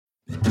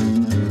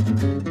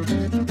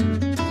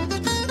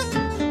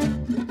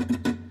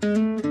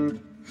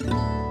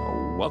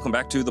welcome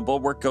back to The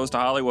Bulwark Goes to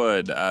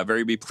Hollywood.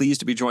 Very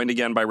pleased to be joined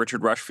again by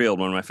Richard Rushfield,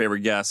 one of my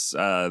favorite guests,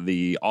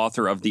 the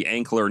author of the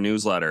Ankler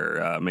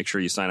newsletter. Make sure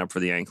you sign up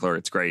for the Ankler.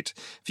 It's great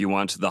if you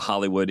want the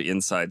Hollywood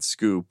inside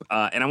scoop.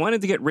 And I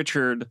wanted to get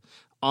Richard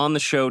on the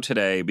show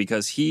today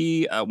because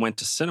he went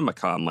to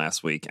CinemaCon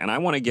last week, and I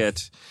want to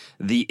get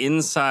the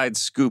inside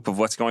scoop of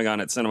what's going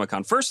on at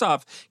CinemaCon. First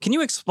off, can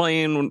you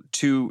explain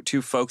to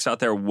folks out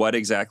there what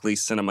exactly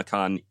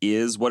CinemaCon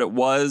is, what it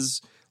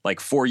was like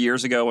 4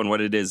 years ago and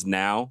what it is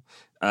now,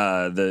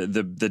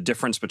 the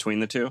difference between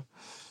the two?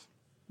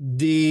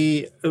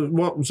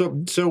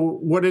 So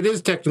what it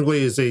is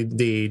technically is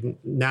the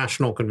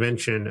National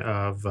Convention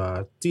of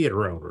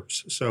Theater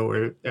Owners.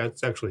 So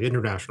it's actually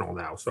international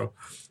now. So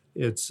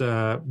it's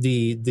the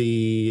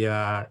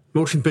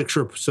Motion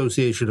Picture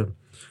Association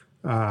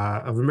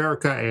of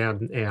America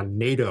and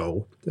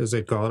NATO, as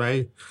they call it.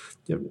 I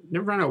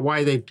never found out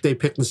why they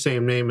picked the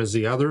same name as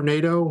the other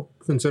NATO,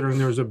 considering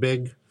there's a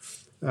big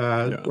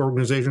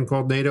organization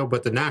called NATO,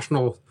 but the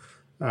National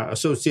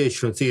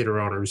Association of Theater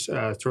Owners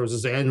throws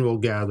this annual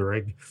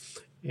gathering,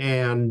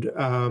 and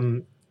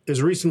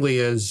as recently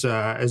as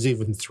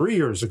even 3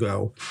 years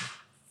ago,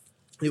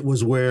 it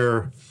was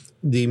where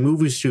the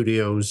movie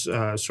studios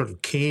sort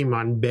of came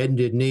on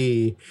bended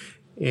knee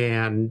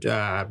and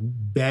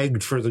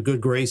begged for the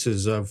good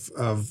graces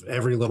of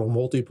every little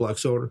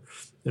multiplex owner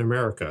in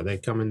America. They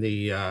come in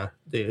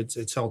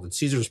it's held at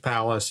Caesar's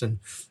Palace, and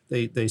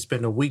they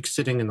spend a week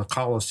sitting in the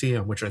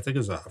Coliseum, which I think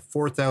is a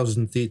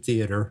 4,000 seat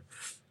theater,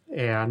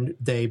 and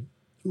they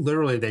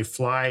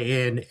fly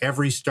in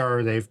every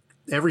star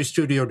every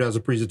studio does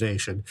a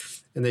presentation,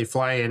 and they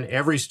fly in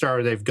every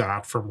star they've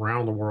got from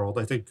around the world.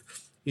 I think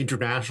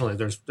internationally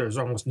there's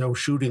almost no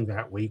shooting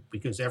that week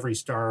because every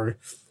star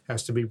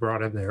has to be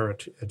brought in there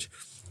at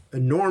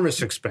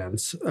enormous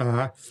expense.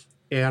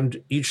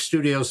 And each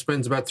studio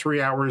spends about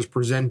 3 hours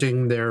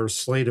presenting their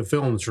slate of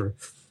films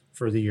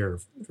for the year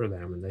for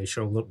them, and they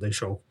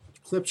show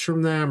clips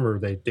from them, or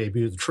they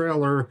debut the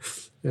trailer,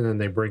 and then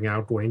they bring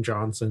out Dwayne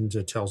Johnson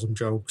to tell some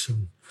jokes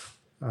and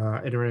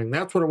everything.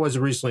 That's what it was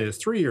recently,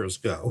 3 years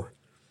ago.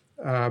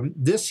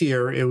 This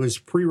year, it was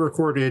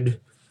pre-recorded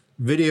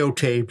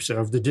videotapes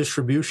of the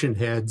distribution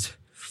heads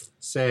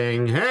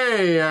saying,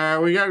 "Hey,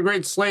 we got a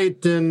great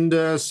slate,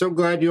 and so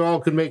glad you all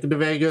could make it to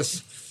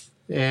Vegas,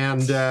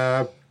 and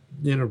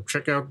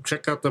check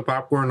out the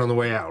popcorn on the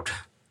way out."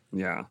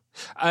 Yeah.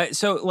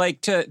 So,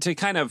 like, to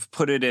kind of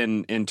put it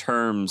in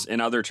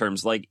other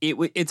terms, like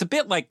it's a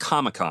bit like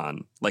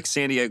Comic-Con, like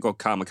San Diego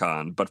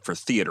Comic-Con, but for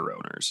theater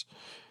owners,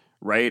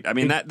 right? I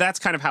mean, that's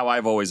kind of how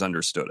I've always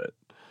understood it.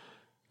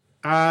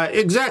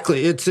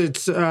 Exactly. It's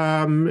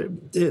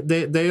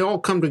they all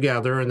come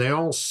together and they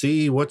all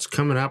see what's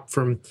coming up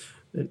from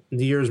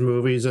the year's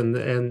movies, and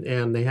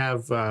they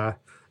have. The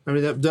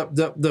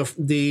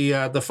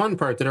fun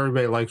part that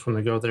everybody likes when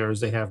they go there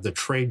is they have the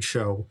trade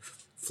show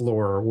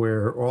floor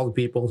where all the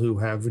people who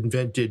have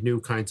invented new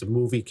kinds of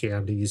movie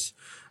candies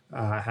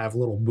have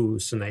little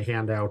booths, and they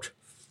hand out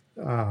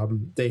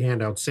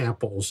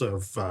samples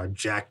of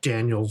Jack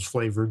Daniels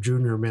flavored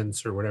Junior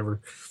Mints or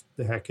whatever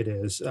the heck it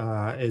is.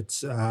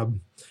 And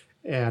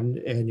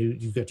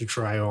you get to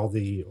try all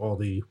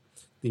the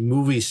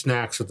movie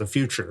snacks of the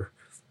future.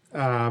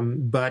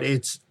 But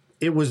it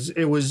was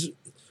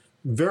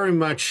very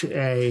much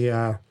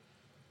the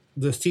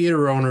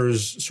theater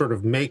owners sort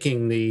of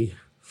making the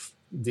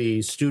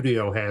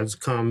studio heads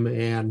come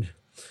and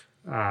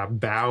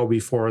bow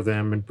before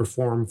them and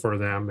perform for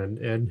them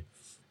and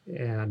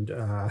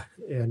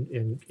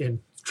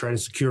try to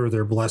secure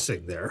their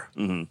blessing there.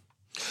 Mm-hmm.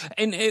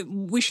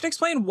 And we should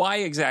explain why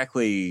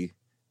exactly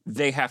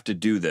they have to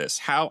do this.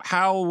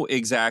 How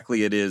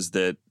exactly it is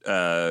that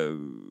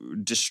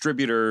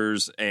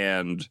distributors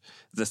and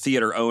the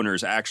theater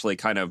owners actually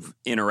kind of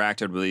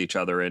interacted with each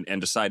other and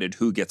decided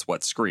who gets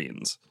what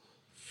screens.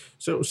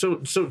 So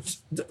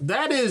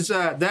that is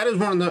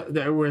one of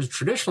that has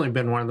traditionally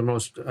been one of the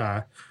most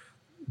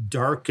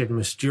dark and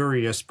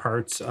mysterious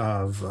parts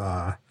of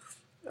the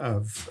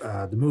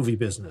movie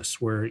business,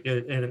 where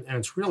and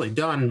it's really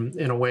done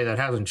in a way that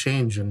hasn't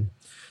changed in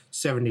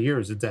 70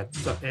 years. That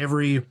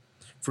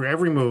for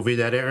every movie,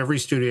 that every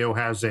studio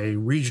has a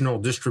regional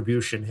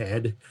distribution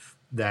head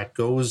that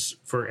goes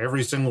for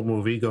every single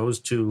movie, goes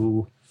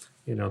to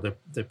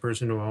the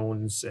person who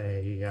owns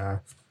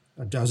a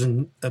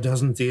dozen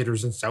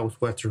theaters in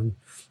southwestern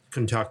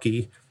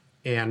Kentucky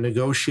and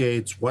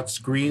negotiates what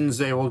screens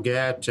they will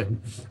get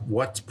and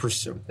what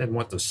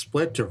the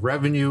split of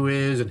revenue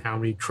is and how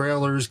many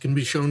trailers can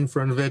be shown in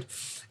front of it,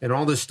 and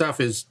all this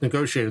stuff is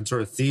negotiated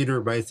sort of theater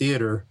by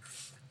theater,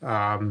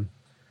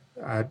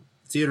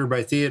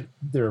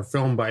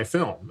 film by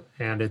film,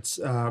 and it's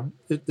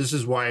this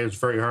is why it's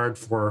very hard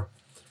for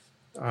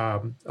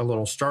a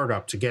little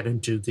startup to get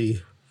into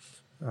the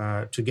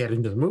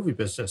movie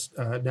business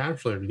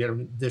naturally, to get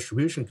into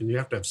distribution, because you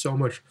have to have so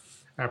much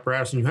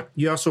apparatus, and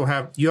you also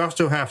have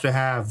to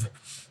have,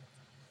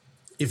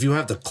 if you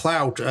have the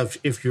clout of,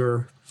 if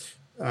you're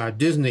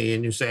Disney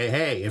and you say,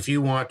 hey, if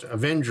you want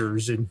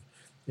Avengers in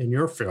in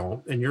your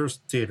film, in your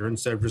theater,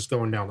 instead of just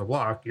going down the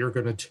block, you're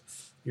gonna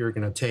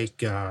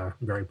take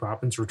Mary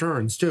Poppins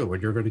Returns too,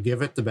 and you're going to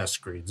give it the best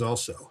screens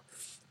also.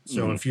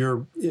 So if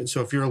you're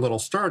a little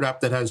startup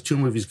that has 2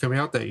 movies coming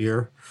out that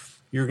year,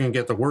 you're going to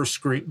get the worst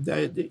screen.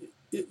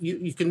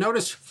 You can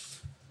notice.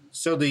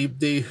 So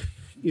the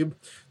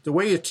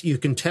way you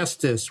can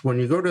test this, when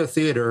you go to a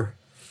theater,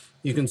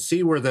 you can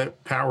see where the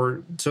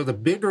power. So the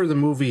bigger the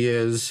movie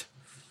is,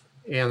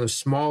 and the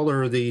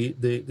smaller the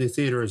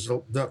theater is,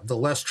 the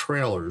less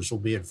trailers will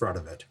be in front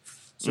of it.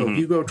 So if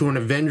you go to an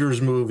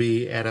Avengers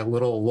movie at a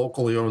little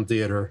locally owned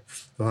theater,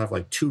 they'll have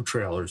like 2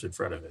 trailers in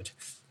front of it.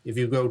 If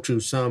you go to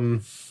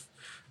some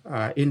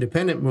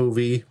independent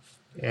movie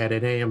at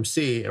an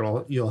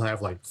AMC, you'll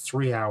have like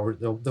 3 hours.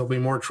 There'll be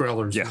more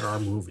trailers than there are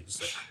movies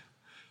there.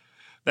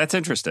 That's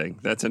interesting.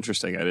 I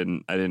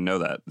didn't know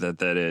that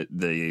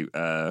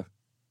the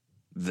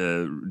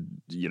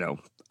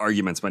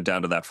arguments went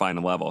down to that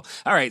final level.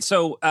 All right,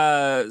 so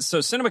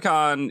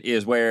CinemaCon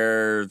is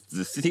where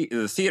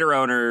the theater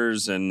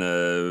owners and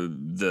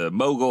the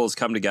moguls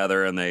come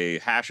together and they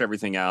hash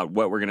everything out,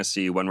 what we're going to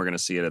see, when we're going to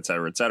see it, et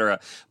cetera, et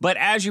cetera. But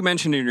as you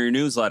mentioned in your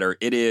newsletter,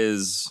 it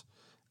is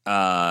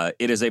a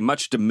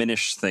much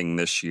diminished thing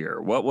this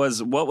year. What was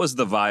the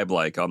vibe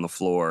like on the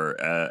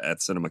floor at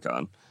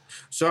CinemaCon?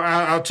 So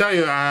I'll tell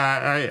you,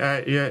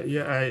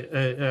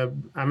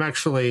 I'm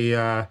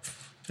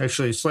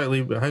actually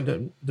slightly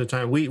behind the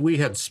time. We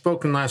had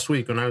spoken last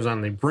week when I was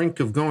on the brink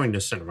of going to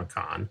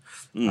CinemaCon,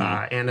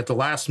 and at the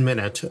last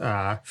minute,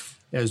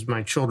 as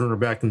my children are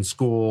back in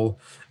school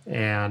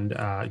and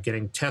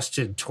getting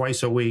tested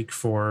twice a week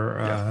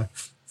for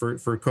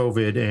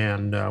COVID,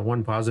 and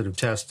 1 positive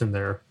test, and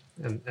they're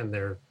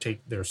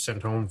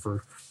sent home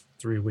for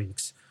 3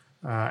 weeks.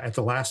 At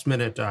the last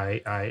minute,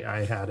 I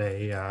had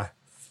a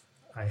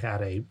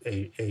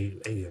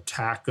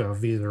attack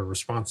of either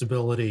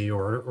responsibility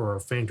or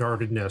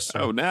faint-heartedness.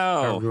 Oh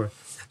no!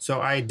 So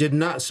I did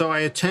not. So I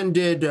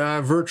attended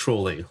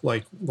virtually,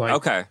 like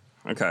okay,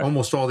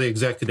 almost all the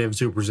executives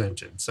who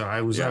presented. So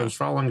I was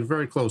following it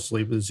very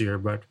closely this year,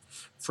 but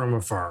from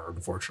afar,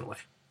 unfortunately.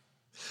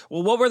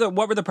 Well, what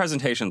were the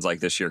presentations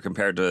like this year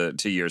compared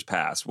to years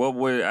past? What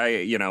were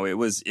it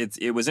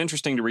was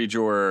interesting to read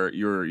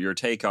your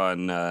take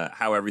on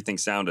how everything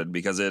sounded,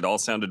 because it all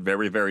sounded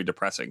very, very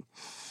depressing.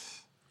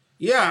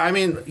 Yeah, I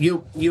mean,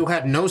 you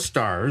had no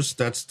stars.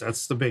 That's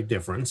the big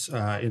difference.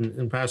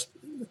 In past,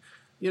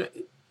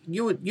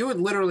 you would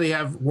literally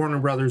have Warner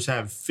Brothers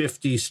have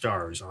 50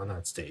 stars on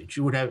that stage.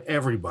 You would have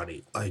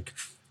everybody like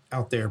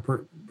out there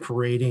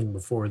parading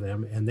before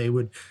them, and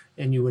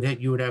you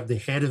would have the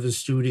head of the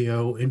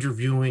studio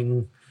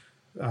interviewing,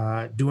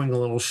 doing a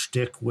little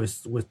shtick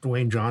with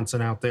Dwayne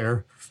Johnson out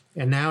there.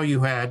 And now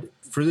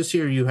for this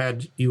year you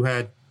had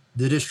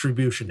the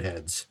distribution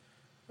heads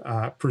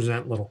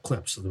present little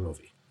clips of the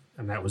movie.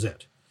 And that was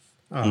it.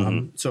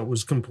 So it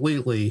was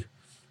completely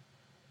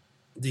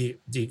the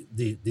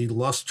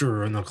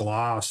luster and the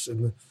gloss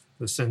and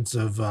the sense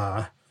of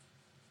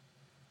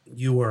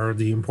you are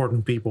the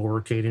important people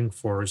we're catering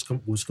for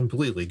was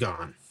completely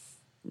gone.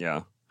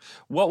 Yeah.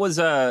 What was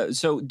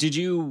so did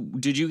you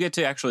get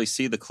to actually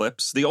see the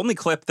clips? The only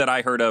clip that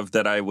I heard of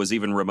that I was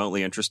even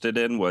remotely interested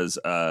in was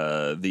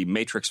the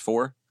Matrix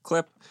 4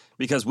 clip,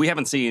 because we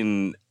haven't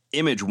seen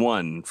image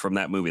 1 from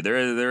that movie.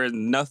 There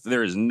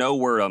is no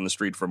word on the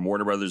street from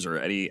Warner Brothers or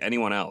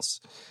anyone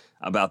else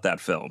about that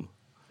film.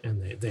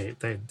 And they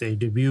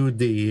debuted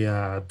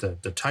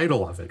the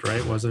title of it,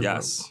 right? Was it?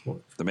 Yes,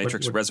 The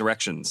Matrix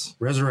Resurrections.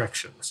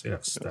 Resurrections.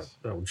 Yes,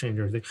 that will change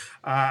everything.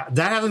 That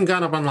hasn't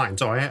gone up online,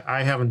 so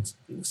I haven't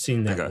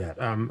seen that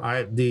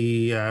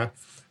yet.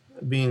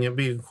 Being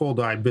a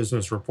cold-eyed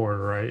business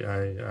reporter,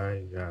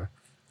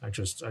 I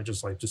just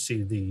like to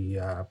see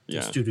the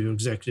studio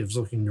executives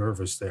looking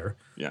nervous there,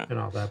 and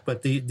all that.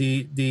 But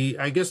the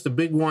I guess the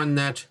big one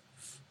that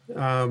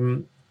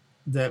the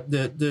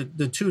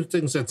 2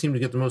 things that seem to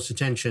get the most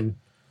attention,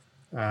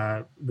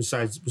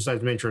 besides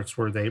Matrix,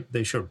 were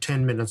they showed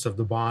 10 minutes of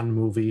the Bond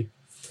movie,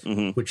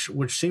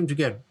 which seemed to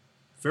get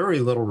very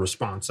little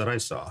response that I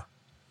saw.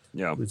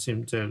 Yeah, it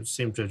seemed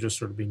to just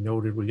sort of be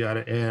noted. We got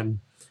it, and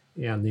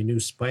the new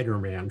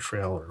Spider-Man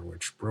trailer,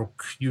 which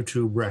broke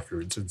YouTube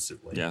records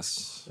instantly.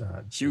 Yes,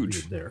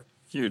 huge there.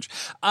 Huge.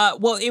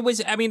 Well, it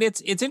was. I mean,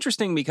 it's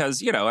interesting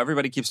because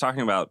everybody keeps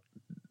talking about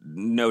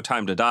No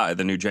Time to Die,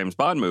 the new James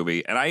Bond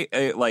movie, and I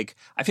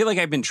feel like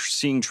I've been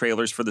seeing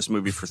trailers for this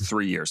movie for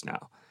 3 years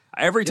now.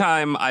 Every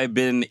time I've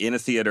been in a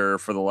theater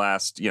for the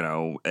last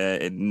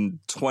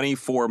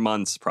 24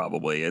 months,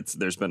 probably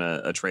there's been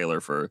a trailer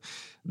for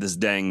this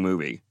dang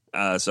movie.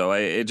 So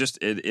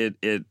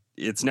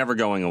it's never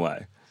going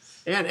away.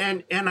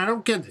 And I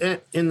don't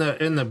get in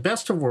the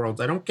best of worlds,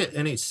 I don't get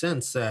any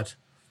sense that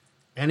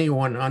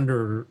anyone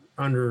under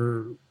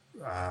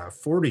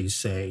 40,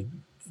 say,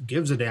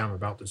 gives a damn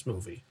about this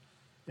movie.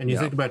 And you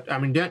think about, I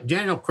mean,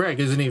 Daniel Craig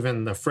isn't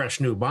even the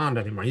fresh new Bond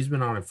anymore. He's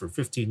been on it for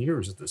 15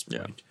 years at this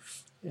point.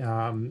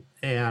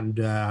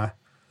 The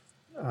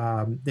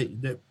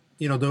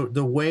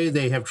way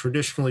they have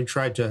traditionally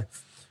tried to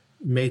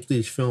make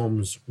these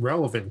films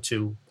relevant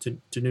to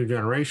new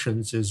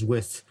generations is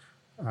with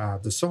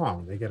the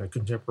song. They get a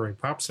contemporary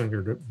pop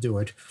singer to do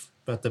it,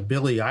 but the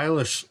Billie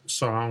Eilish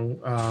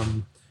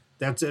song,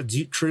 that's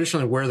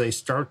traditionally where they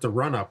start the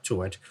run up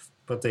to it.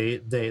 But they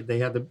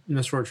had the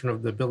misfortune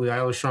of the Billie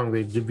Eilish song.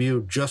 They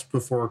debuted just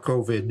before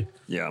COVID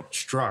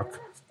struck,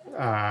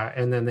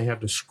 and then they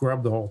had to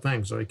scrub the whole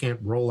thing, so they can't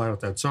roll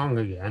out that song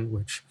again,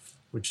 which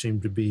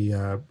seemed to be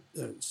a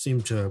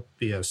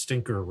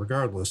stinker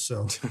regardless.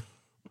 So.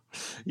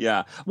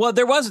 Yeah. Well,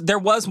 there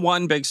was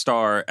one big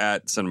star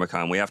at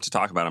CinemaCon. We have to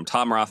talk about him.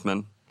 Tom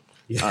Rothman.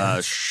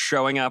 Yes.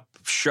 Showing up.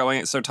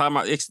 So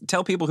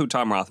tell people who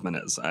Tom Rothman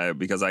is,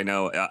 because I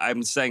know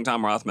I'm saying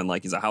Tom Rothman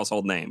like he's a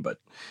household name, but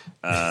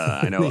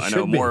I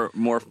know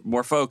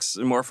more folks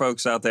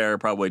out there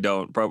probably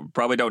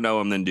don't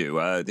know him than do.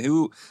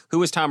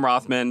 Who is Tom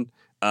Rothman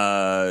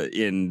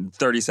in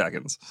 30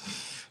 seconds?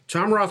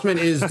 Tom Rothman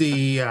is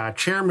the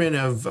chairman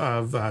of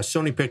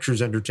Sony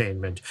Pictures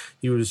Entertainment.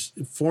 He was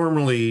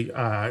formerly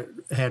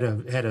head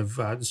of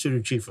the studio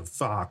chief of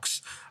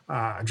Fox,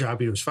 a job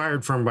he was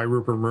fired from by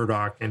Rupert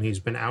Murdoch, and he's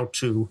been out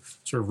to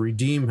sort of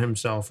redeem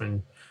himself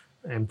and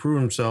prove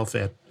himself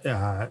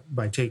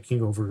by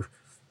taking over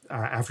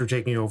after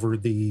taking over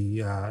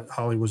the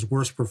Hollywood's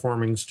worst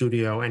performing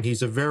studio. And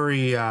he's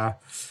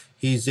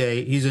he's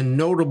a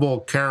notable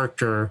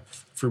character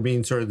for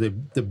being sort of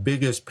the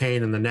biggest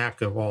pain in the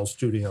neck of all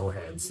studio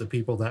heads, the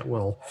people that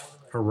will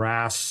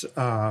harass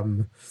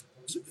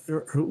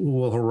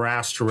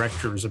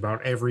directors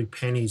about every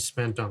penny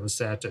spent on the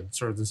set, and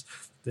sort of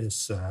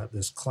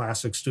this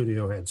classic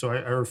studio head. So I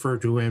refer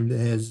to him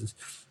as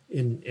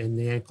in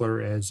the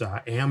Ankler as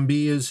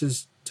Ambi is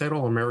his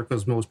title.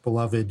 America's most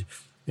beloved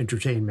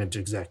entertainment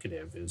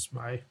executive is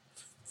my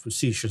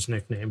facetious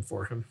nickname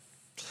for him.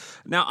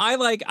 Now, I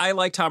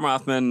like Tom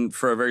Rothman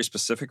for a very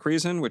specific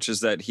reason, which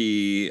is that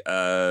he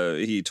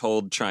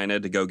told China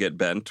to go get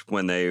bent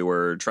when they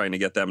were trying to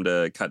get them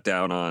to cut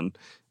down on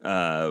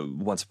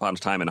Once Upon a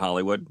Time in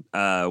Hollywood,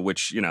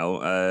 which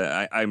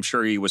I'm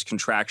sure he was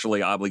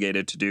contractually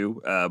obligated to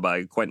do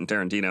by Quentin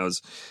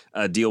Tarantino's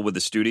deal with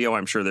the studio.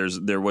 I'm sure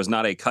there was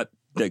not a cut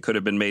that could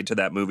have been made to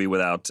that movie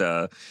without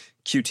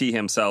QT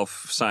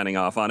himself signing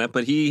off on it.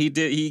 But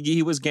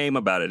he was game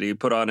about it. He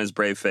put on his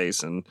brave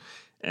face and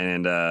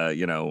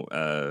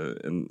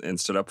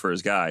stood up for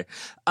his guy.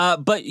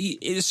 But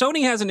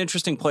Sony has an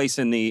interesting place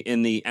in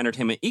the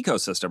entertainment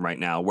ecosystem right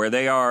now, where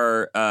they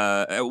are.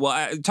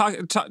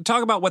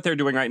 Talk about what they're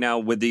doing right now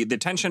with the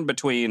tension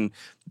between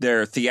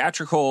their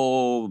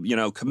theatrical,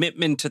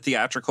 commitment to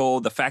theatrical,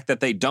 the fact that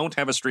they don't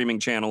have a streaming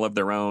channel of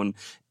their own,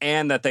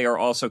 and that they are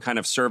also kind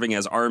of serving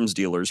as arms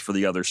dealers for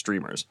the other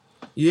streamers.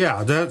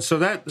 Yeah, so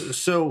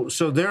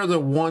they're the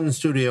one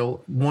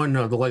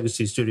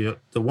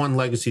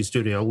legacy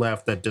studio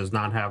left that does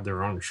not have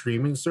their own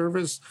streaming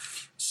service.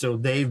 So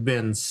they've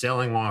been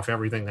selling off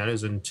everything that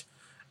isn't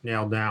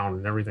nailed down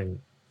and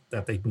everything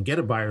that they can get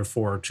a buyer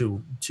for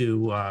so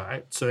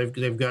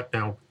they've got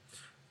now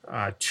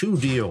 2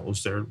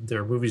 deals.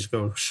 Their movies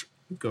go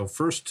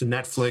first to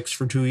Netflix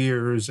for 2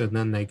 years, and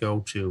then they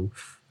go to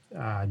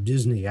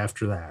Disney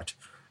after that,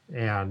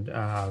 and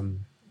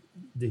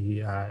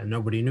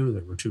nobody knew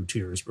there were 2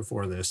 tiers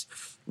before this.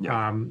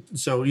 Yeah.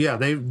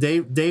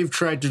 They've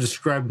tried to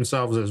describe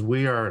themselves as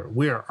we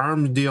are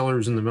arms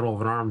dealers in the middle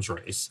of an arms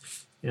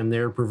race, and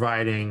they're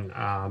providing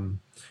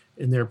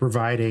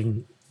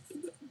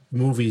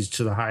movies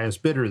to the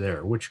highest bidder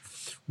there, which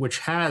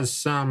has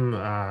some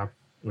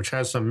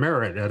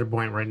merit at a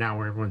point right now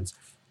where everyone's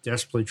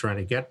desperately trying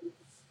to get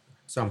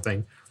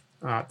something.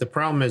 The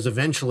problem is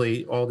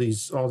eventually all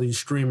these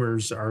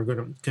streamers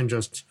can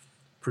just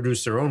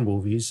produce their own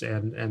movies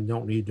and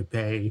don't need to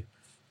pay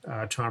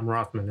Tom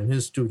Rothman and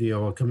his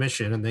studio a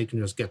commission, and they can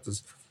just get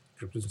this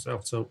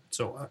themselves.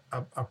 So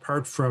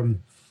apart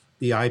from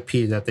the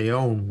IP that they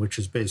own, which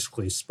is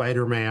basically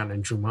Spider-Man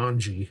and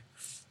Jumanji,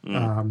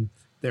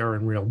 they're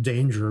in real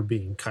danger of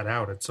being cut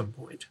out at some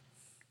point.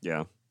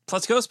 Yeah.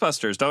 Plus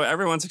Ghostbusters.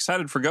 Everyone's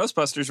excited for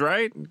Ghostbusters,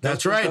 right?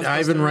 That's right.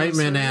 Ivan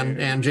Reitman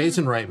and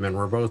Jason Reitman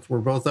were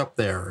both up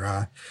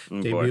there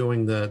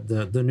debuting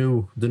the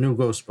new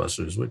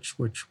Ghostbusters,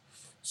 which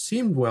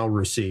seemed well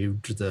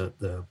received.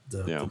 The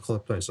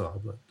clip I saw,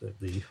 but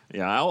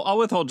I'll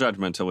withhold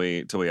judgment till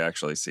we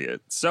actually see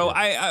it. So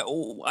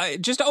I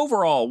just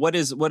overall, what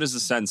is the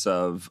sense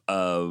of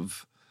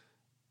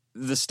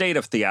the state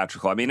of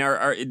theatrical? I mean,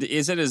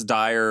 is it as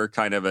dire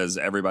kind of as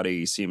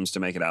everybody seems to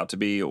make it out to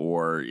be,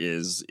 or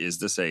is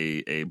this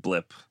a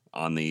blip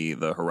on the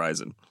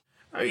horizon?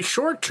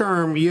 Short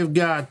term, you've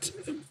got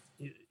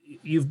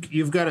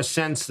a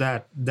sense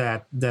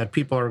that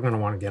people are going to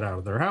want to get out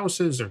of their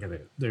houses. They're going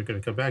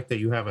to come back. That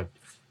you have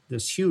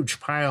this huge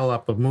pile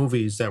up of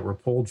movies that were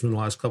pulled from the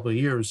last couple of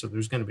years. So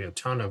there's going to be a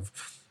ton of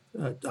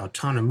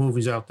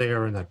movies out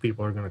there, and that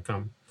people are going to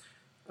come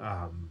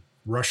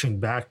rushing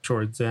back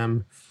towards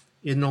them.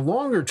 In the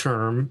longer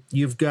term,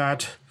 you've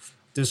got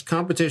this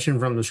competition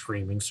from the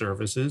streaming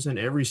services, and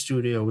every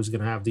studio is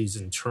going to have these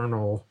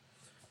internal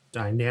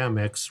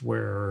dynamics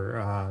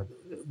where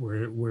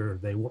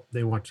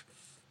they want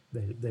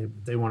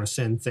they want to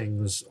send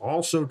things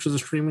also to the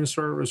streaming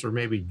service, or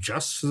maybe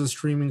just to the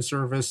streaming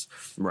service,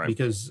 Right.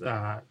 because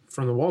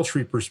from the Wall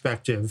Street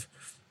perspective,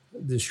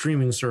 the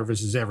streaming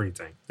service is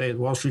everything.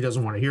 Wall Street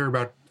doesn't want to hear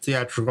about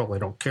theatrical. They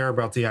don't care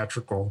about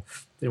theatrical.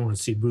 They want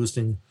to see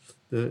boosting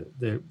the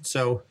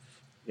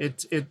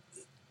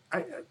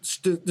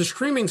the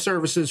streaming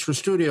services for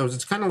studios.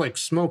 It's kind of like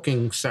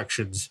smoking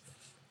sections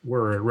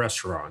were at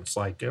restaurants.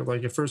 Like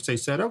at first they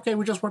said, okay,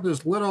 we just want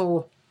this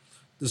little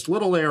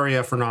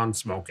area for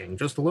non-smoking,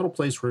 just a little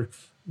place where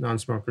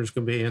non-smokers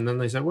can be. And then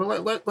they said,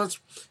 well, let's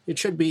it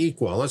should be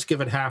equal. Let's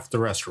give it half the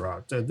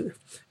restaurant. And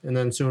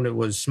then soon it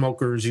was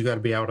smokers. You got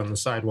to be out on the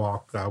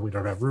sidewalk. We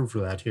don't have room for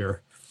that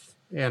here.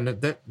 And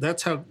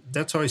that's how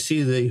I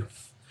see the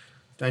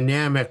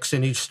dynamics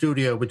in each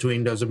studio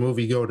between, does a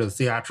movie go to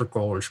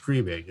theatrical or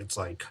streaming? It's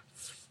like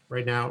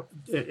right now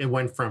it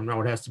went from,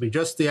 no, it has to be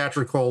just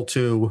theatrical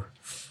to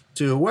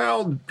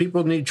well,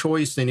 people need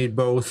choice. They need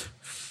both.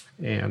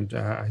 And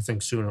I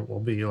think soon it will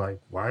be like,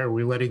 why are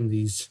we letting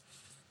these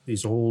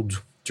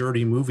old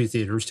dirty movie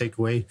theaters take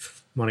away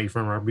money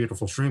from our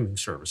beautiful streaming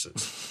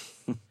services?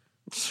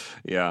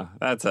 Yeah,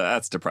 that's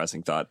a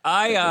depressing thought.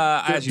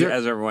 As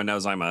everyone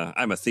knows, I'm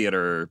a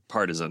theater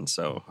partisan.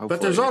 So,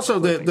 but there's also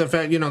the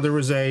fact, there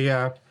was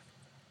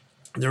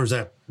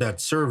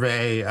that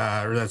survey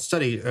or that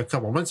study a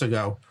couple months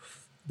ago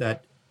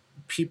that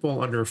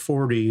people under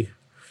 40,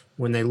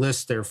 when they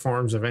list their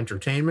forms of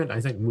entertainment,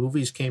 I think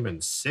movies came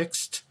in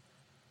sixth.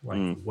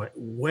 Like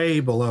way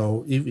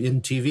below.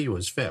 Even TV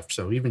was fifth,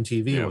 so even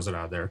TV wasn't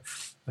out there.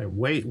 Like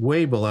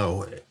way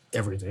below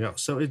everything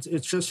else. So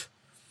it's just,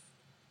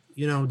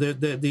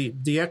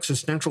 the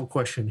existential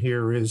question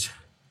here is,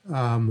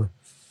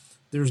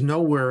 there's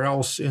nowhere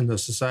else in the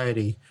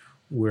society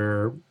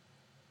where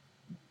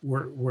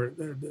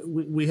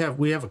we have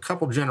a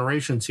couple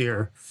generations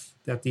here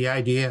that the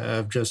idea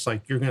of just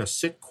like you're going to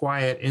sit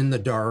quiet in the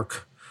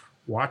dark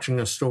watching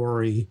a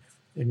story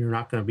and you're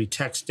not going to be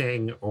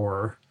texting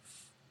or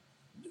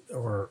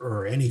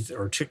anything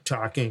or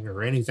TikToking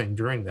or anything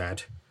during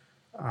that,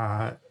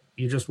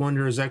 you just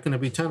wonder, is that going to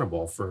be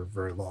tenable for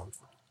very long?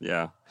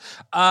 Yeah.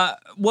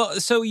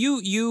 Well, so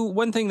you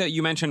one thing that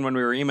you mentioned when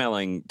we were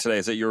emailing today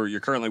is that you're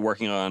currently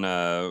working on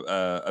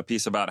a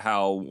piece about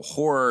how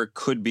horror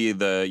could be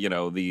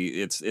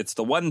it's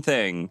the one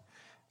thing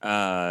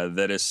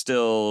that is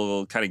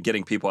still kind of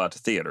getting people out to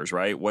theaters,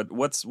 right?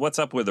 What's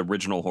up with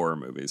original horror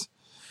movies?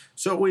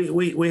 So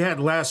we had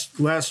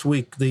last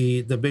week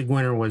the big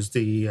winner was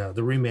the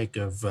remake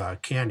of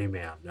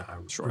Candyman,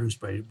 produced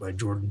by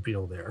Jordan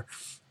Peele there,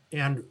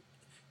 and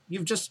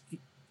you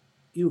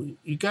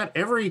got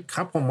every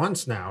couple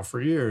months now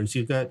for years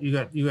you got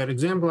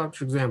example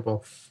after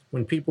example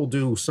when people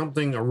do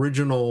something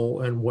original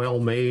and well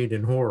made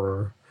in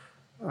horror,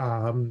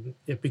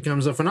 it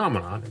becomes a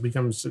phenomenon. It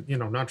becomes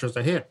not just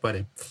a hit,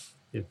 but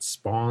it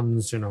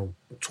spawns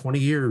 20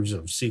 years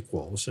of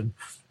sequels and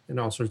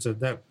all sorts of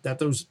that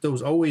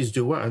those always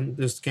do well. And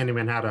this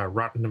Candyman had a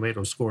Rotten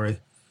Tomatoes score, I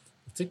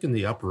think, in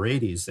the upper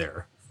 80s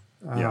there.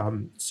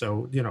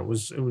 So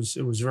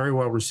it was very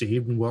well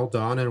received and well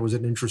done, and it was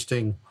an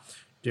interesting,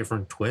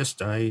 different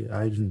twist. I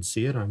didn't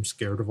see it. I'm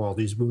scared of all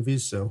these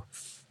movies, so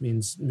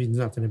means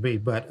nothing to me.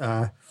 But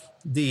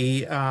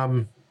the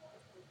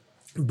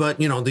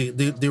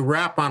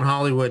rap on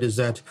Hollywood is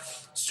that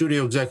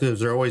studio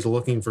executives are always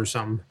looking for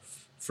some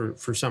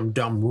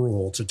dumb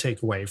rule to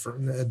take away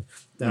from that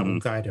will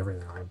guide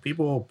everything.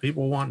 People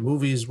want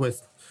movies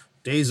with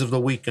days of the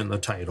week in the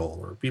title,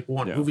 or people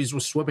want movies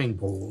with swimming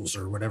pools,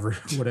 or whatever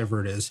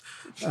it is.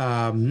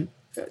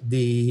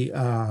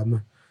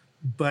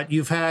 But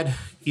you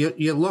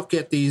look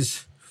at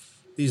these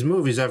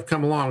movies that have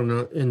come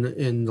along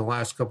in the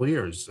last couple of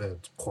years.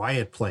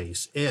 Quiet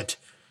Place, the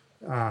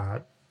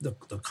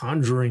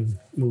Conjuring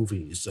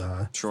movies,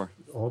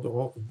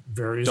 all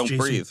various. Don't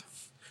Breathe.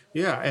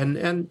 Yeah,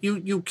 and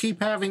you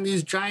keep having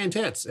these giant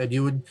hits,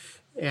 and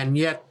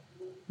yet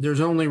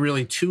there's only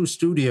really two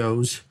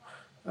studios,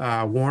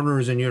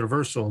 Warner's and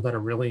Universal, that are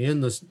really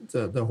in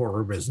the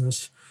horror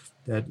business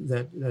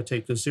that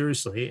take this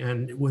seriously.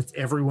 And with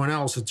everyone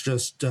else, it's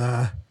just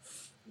everyone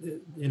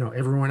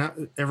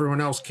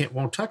else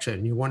won't touch it,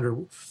 and you wonder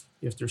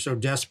if they're so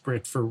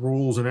desperate for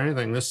rules and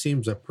anything. This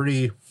seems it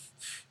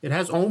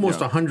has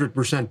almost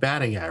 100%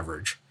 batting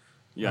average.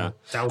 Yeah,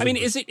 I mean,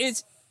 is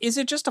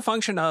it just a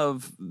function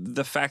of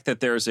the fact that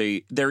there is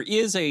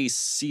a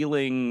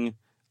ceiling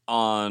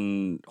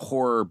on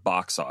horror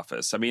box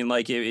office? I mean,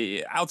 like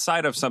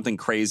outside of something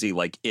crazy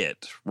like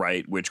It,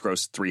 right, which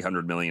grossed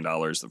 $300 million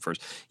the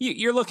first.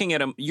 You're looking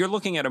at a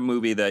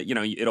movie that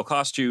it'll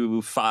cost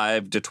you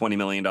 $5 to $20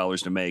 million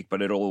to make,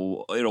 but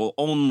it'll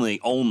only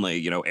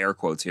air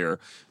quotes here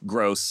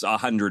gross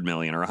 $100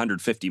 million or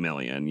 $150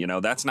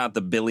 million. That's not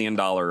the $1 billion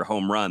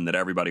home run that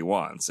everybody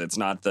wants. It's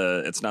not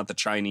the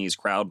Chinese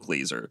crowd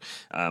pleaser.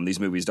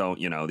 These movies don't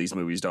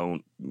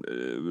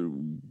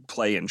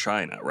play in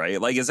China,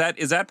 right? Like, is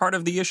that part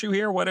of the issue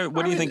here? What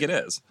do you think it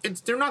is?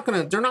 They're not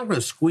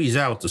gonna squeeze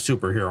out the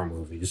superhero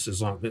movies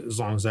as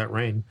long as that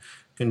reign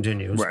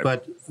continues. Right.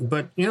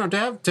 But you know, to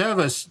have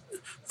us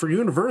for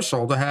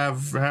Universal to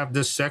have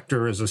this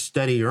sector as a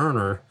steady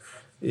earner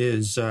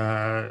is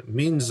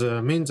means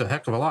a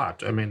heck of a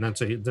lot. I mean,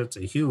 that's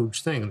a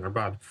huge thing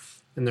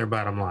in their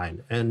bottom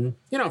line. And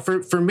you know,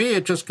 for me,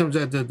 it just comes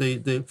at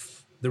the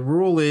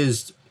rule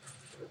is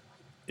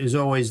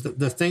always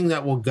the thing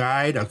that will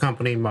guide a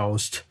company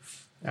most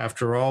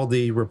after all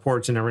the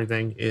reports and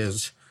everything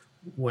is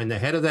when the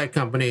head of that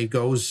company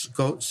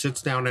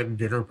sits down at a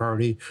dinner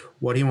party,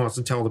 what he wants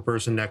to tell the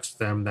person next to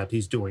them that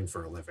he's doing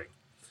for a living.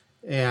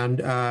 And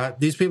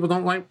these people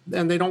don't like,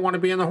 and they don't want to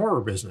be in the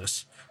horror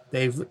business.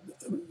 They've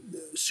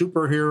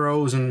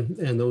superheroes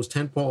and those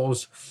tent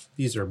poles.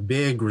 These are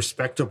big,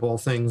 respectable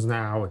things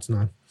now. It's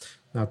not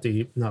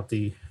an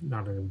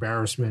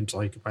embarrassment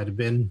like it might have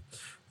been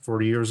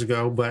 40 years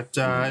ago. But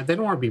they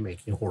don't want to be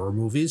making horror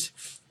movies.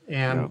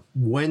 And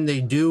when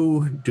they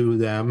do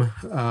them,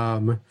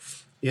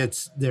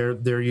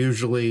 they're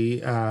usually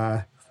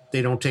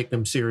they don't take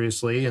them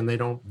seriously, and they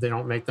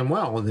don't make them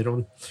well, and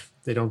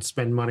they don't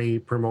spend money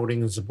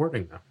promoting and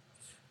supporting them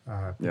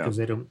because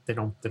they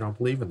don't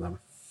believe in them.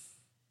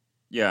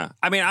 Yeah,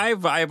 I mean,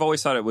 I've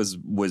always thought it was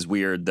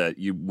weird that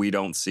we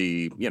don't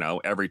see, you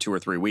know, every 2 or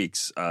 3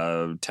 weeks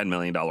a $10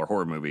 million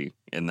horror movie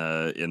in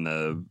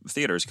the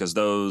theaters, because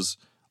those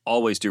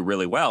always do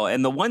really well.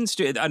 And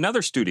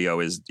another studio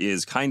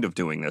is kind of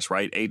doing this,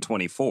 right?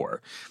 A24.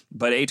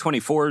 But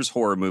A24's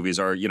horror movies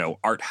are, you know,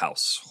 art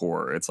house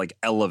horror. It's like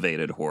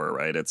elevated horror,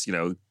 right? It's, you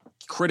know,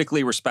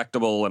 critically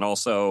respectable, and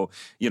also,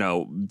 you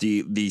know,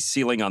 the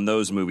ceiling on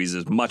those movies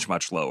is much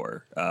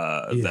lower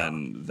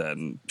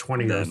than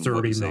 20 or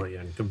 30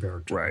 million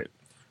compared to right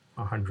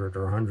 100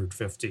 or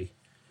 150.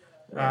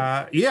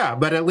 Right.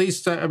 But at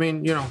least I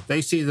mean, you know,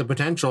 they see the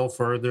potential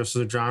for this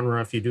as a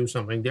genre. If you do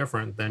something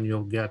different, then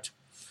you'll get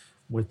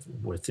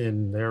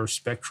within their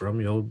spectrum,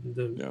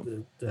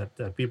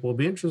 that people will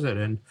be interested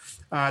in.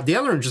 The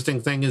other interesting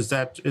thing is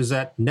that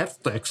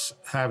Netflix,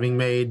 having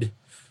made,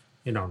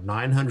 you know,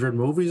 900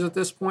 movies at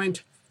this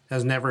point,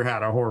 has never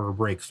had a horror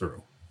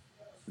breakthrough.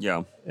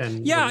 Yeah.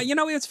 You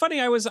know, it's funny.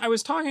 I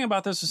was talking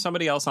about this with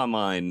somebody else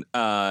online,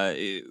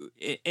 and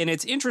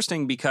it's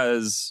interesting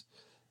because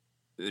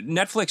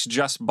Netflix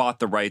just bought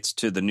the rights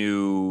to the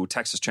new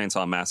Texas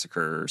Chainsaw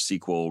Massacre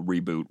sequel,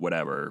 reboot,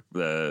 whatever,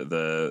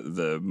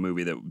 the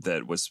movie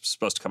that was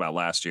supposed to come out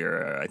last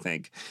year, I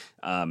think,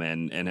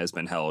 and has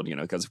been held, you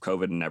know, because of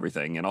COVID and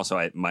everything. And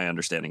also, my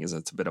understanding is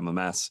it's a bit of a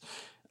mess.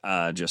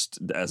 Just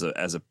as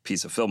a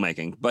piece of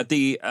filmmaking, but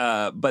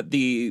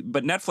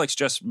Netflix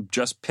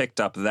just picked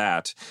up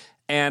that,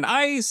 and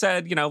I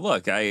said, you know,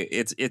 look,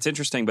 it's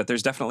interesting, but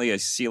there's definitely a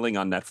ceiling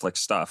on Netflix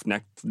stuff.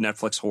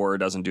 Netflix horror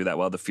doesn't do that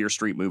well. The Fear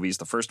Street movies,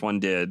 the first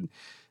one did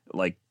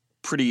like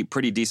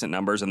pretty decent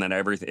numbers, and then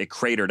it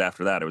cratered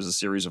after that. It was a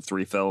series of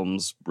 3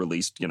 films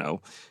released, you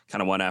know,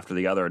 kind of one after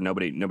the other, and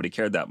nobody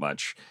cared that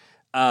much.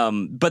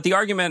 But the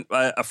argument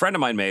a friend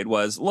of mine made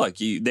was, look,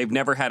 they've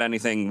never had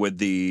anything with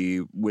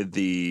the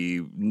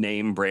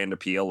name brand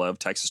appeal of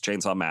Texas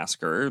Chainsaw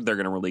Massacre. They're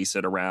going to release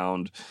it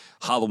around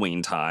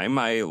Halloween time.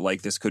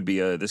 This could be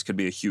a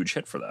huge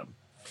hit for them.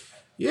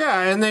 Yeah,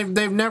 and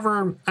they've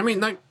never. I mean,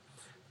 like,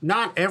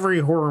 not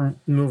every horror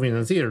movie in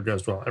the theater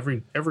does well.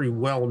 Every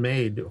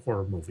well-made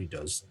horror movie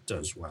does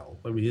well.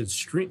 I mean, it's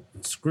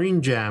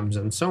Screen Gems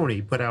and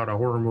Sony put out a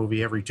horror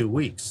movie every 2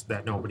 weeks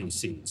that nobody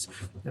sees,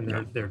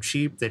 and they're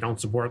cheap. They don't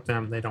support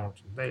them. They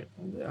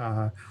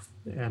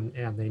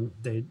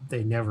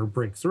never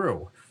break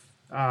through.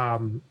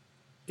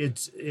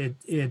 It's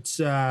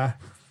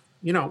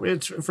you know,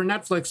 it's for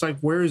Netflix. Like,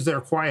 where is their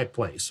Quiet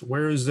Place?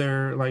 Where is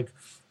their, like,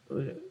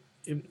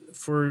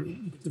 for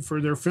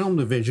their film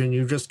division,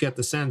 you just get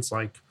the sense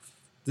like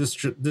this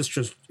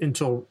just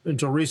until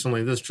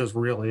recently, this just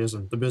really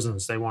isn't the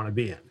business they want to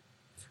be in.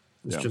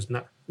 It's just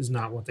not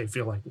what they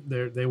feel like.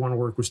 They want to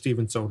work with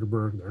Steven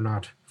Soderbergh. They're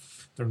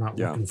not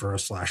looking for a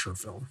slasher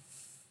film.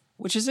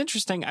 Which is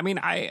interesting. I mean,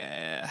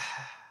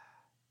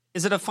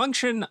 is it a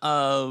function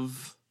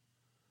of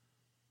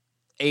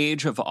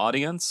age of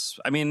audience?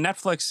 I mean,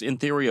 Netflix in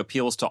theory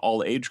appeals to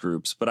all age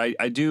groups, but I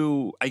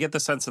get the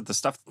sense that the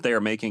stuff that they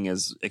are making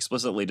is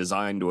explicitly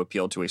designed to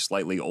appeal to a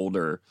slightly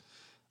older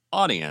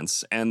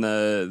audience, and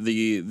the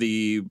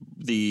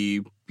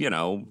you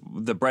know,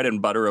 the bread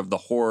and butter of the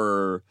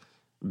horror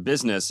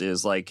business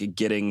is like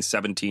getting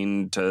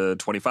 17 to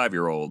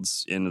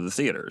 25-year-olds into the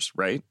theaters,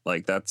 right?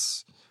 Like,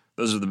 those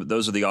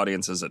are the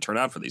audiences that turn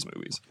out for these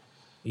movies.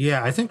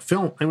 Yeah, I think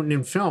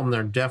in film,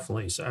 they're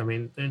definitely. I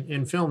mean,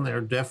 in film,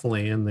 they're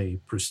definitely in the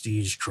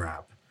prestige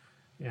trap,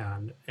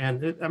 and I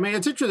mean,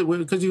 it's interesting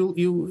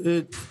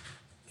because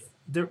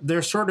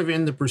they're sort of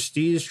in the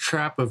prestige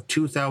trap of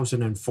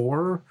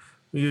 2004.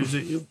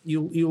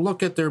 You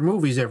look at their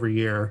movies every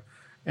year,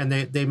 and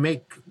they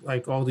make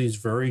like all these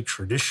very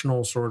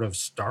traditional sort of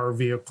star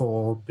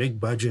vehicle, big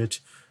budget,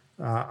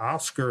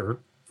 Oscar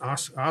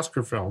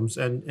Oscar films,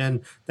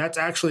 and that's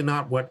actually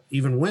not what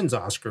even wins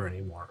Oscar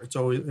anymore. It's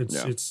always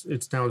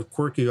it's now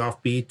quirky,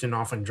 offbeat, and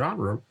often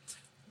genre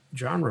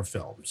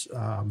films.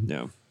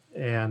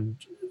 And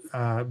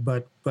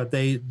but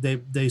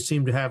they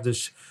seem to have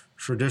this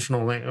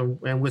traditional,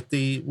 and with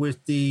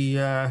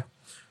the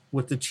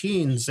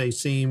teens, they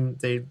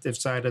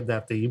decided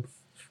that the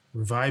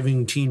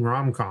reviving teen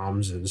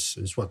rom-coms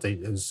is what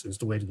is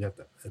the way to get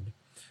them. And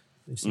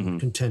they seem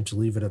content to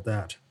leave it at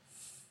that.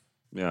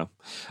 Yeah.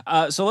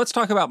 So let's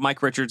talk about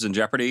Mike Richards and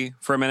Jeopardy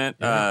for a minute.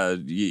 Yeah.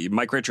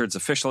 Mike Richards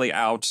officially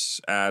out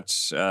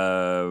as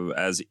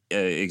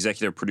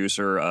executive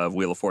producer of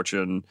Wheel of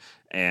Fortune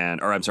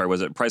or I'm sorry,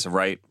 was it Price is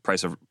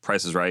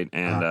Right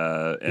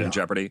and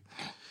Jeopardy?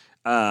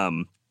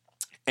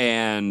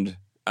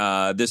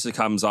 This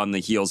comes on the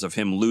heels of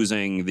him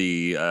losing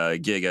the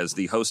gig as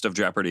the host of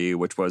Jeopardy,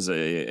 which was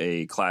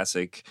a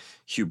classic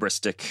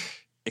hubristic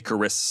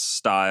Icarus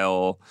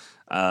style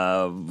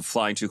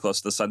flying too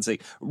close to the sun.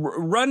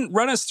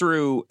 Run us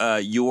through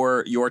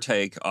your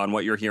take on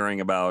what you're hearing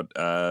about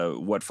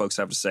what folks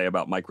have to say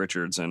about Mike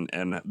Richards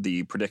and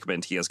the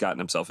predicament he has gotten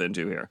himself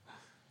into here.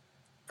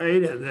 I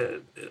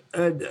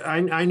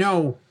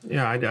know.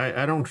 Yeah, I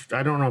don't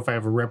know if I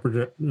have a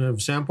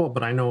representative sample,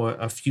 but I know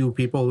a few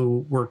people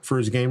who worked for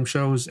his game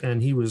shows,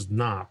 and he was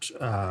not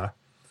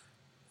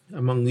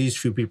among these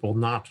few people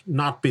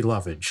not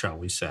beloved, shall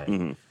we say.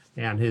 Mm-hmm.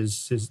 And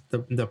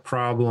the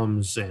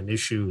problems and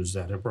issues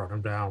that had brought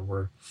him down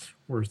were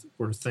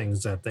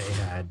things that they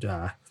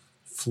had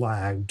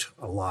flagged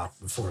a lot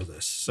before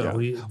this.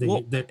 So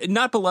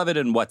not beloved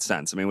in what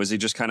sense? I mean, was he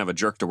just kind of a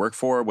jerk to work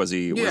for? Was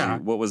he?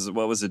 What was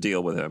the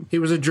deal with him? He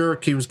was a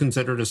jerk. He was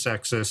considered a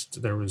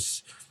sexist. There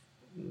was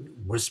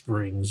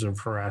whisperings of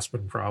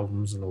harassment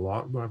problems and a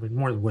lot. I mean,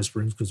 more than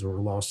whisperings because there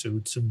were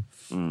lawsuits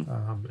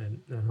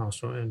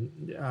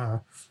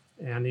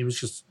and he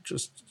was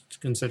just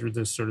considered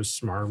this sort of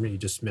smarmy,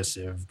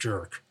 dismissive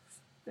jerk.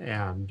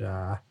 And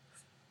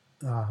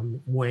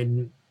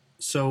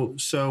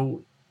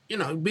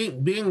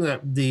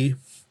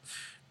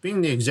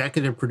being the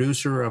executive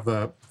producer of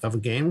a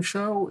game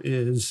show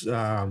is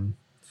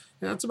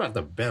that's about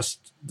the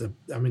best.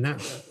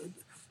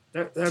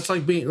 That's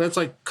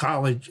like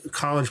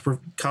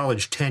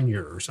college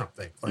tenure or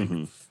something.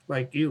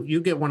 Like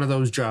you get one of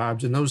those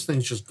jobs and those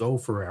things just go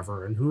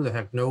forever. And who the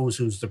heck knows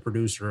who's the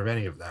producer of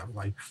any of them?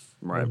 Like,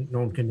 no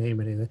one can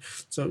name anything.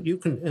 So you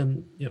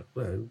can, you're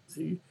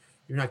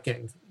not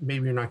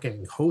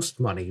getting host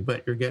money,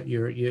 but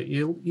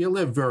you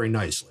live very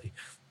nicely,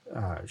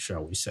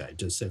 shall we say,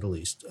 to say the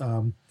least.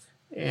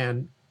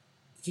 And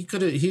he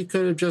could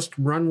have just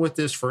run with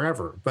this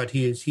forever, but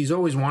he's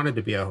always wanted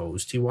to be a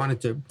host. He wanted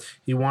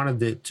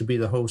to be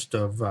the host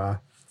of.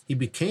 He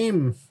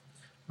became,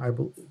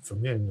 if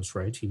I'm getting this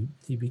right,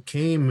 he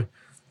became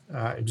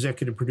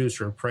executive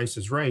producer of Price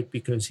is Right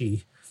because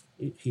he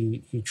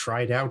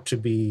tried out to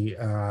be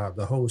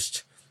the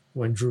host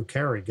when Drew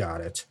Carey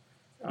got it.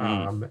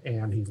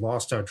 And he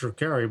lost out Drew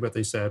Carey, but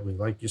they said, we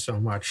like you so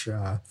much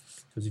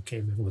because he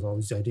came in with all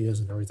these ideas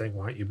and everything.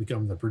 Why don't you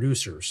become the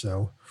producer?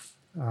 So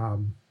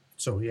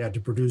he had to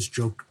produce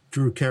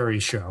Drew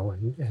Carey's show,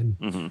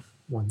 and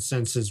one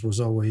senses was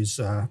always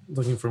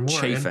looking for more.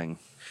 Chafing.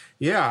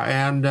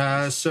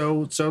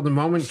 So the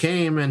moment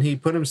came, and he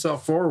put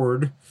himself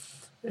forward,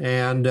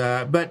 and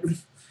but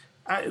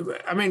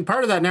I mean,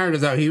 part of that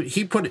narrative though,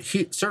 he put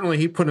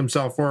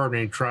himself forward,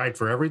 and he tried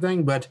for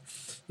everything, but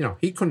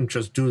he couldn't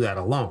just do that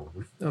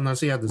alone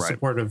unless he had the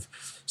support of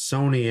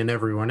Sony and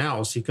everyone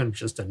else. He couldn't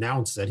just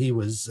announce that he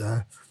was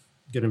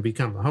going to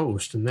become the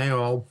host, and they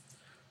all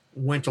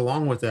went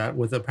along with that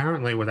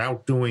apparently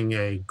without doing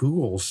a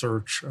Google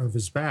search of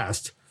his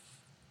past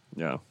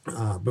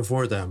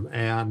before them.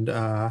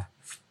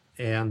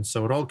 And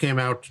so it all came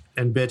out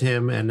and bit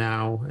him. And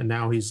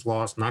now he's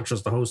lost not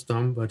just the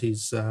hostdom, but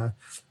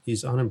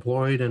he's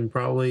unemployed and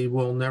probably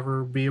will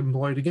never be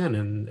employed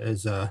again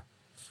as a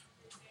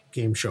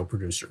game show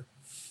producer.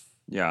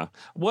 Yeah.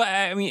 Well,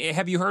 I mean,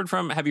 have you heard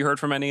from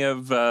any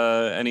of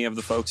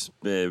the folks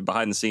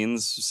behind the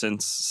scenes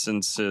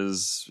since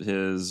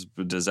his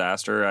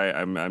disaster?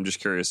 I'm just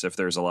curious if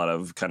there's a lot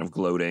of kind of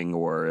gloating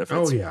or if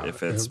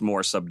it's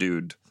more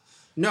subdued.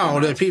 No,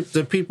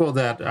 the people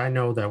that I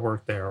know that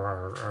work there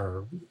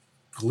are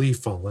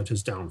gleeful at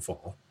his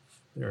downfall.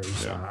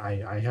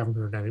 I haven't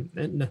heard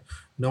any.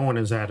 No one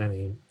has had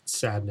any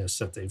sadness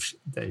that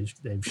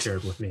they've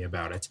shared with me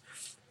about it.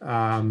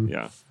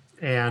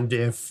 And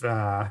if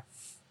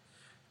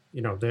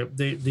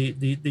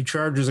the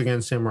charges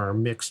against him are a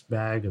mixed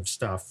bag of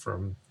stuff,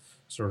 from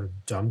sort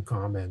of dumb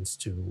comments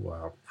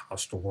to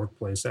hostile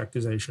workplace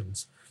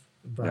accusations.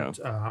 But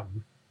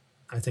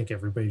I think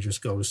everybody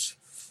just goes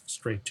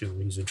straight to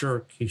he's a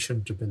jerk. He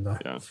shouldn't have been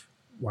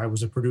why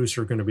was a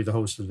producer going to be the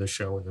host of this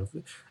show? And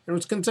it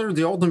was considered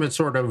the ultimate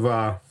sort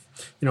of,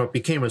 it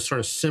became a sort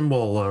of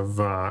symbol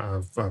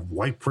of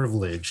white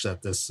privilege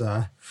that this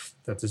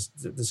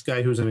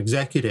guy who's an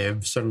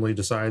executive suddenly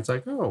decides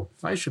like, oh,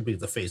 I should be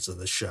the face of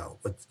this show.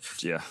 But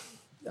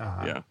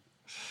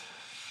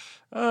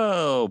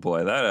Oh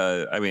boy,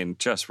 that I mean,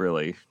 just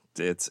really,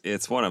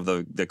 it's one of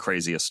the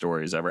craziest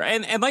stories ever.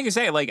 And like you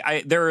say,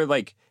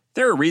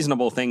 there are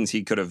reasonable things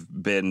he could have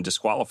been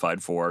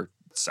disqualified for,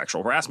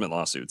 sexual harassment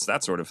lawsuits,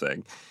 that sort of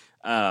thing.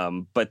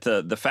 But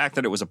the fact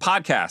that it was a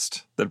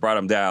podcast that brought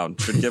him down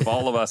should give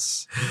all of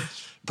us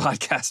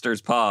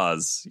podcasters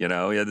pause. You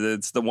know,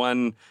 it's the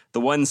one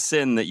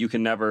sin that you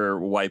can never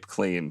wipe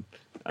clean.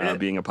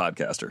 Being a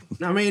podcaster.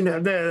 I mean,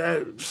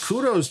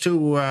 kudos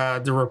to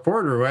the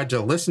reporter who had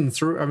to listen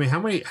through. I mean, how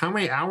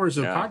many hours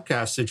of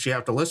podcasts did she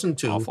have to listen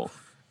to? Awful.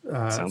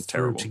 Sounds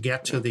terrible. To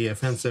get to the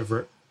offensive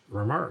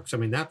remarks. I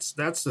mean, that's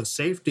the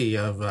safety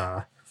of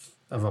a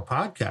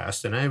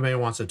podcast. And anybody who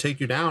wants to take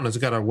you down has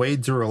got to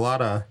wade through a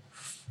lot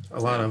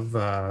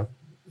of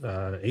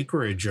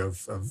acreage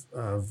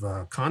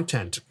of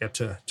content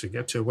to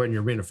get to when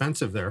you're being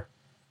offensive there.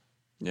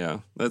 Yeah,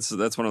 that's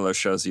one of those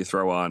shows you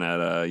throw on at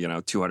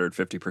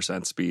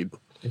 250% speed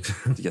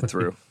to get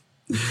through.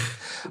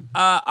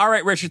 All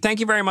right, Richard, thank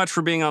you very much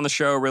for being on the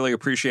show. Really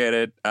appreciate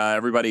it.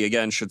 Everybody,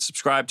 again, should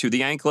subscribe to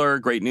The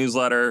Ankler. Great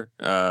newsletter.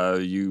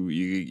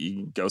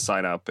 You go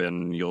sign up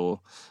and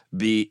you'll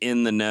be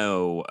in the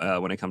know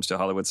when it comes to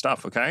Hollywood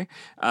stuff, okay?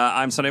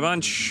 I'm Sunday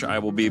Bunch. I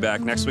will be back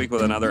next week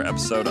with another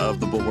episode of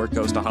The Bulwark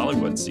Goes to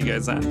Hollywood. See you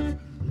guys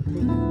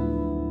then.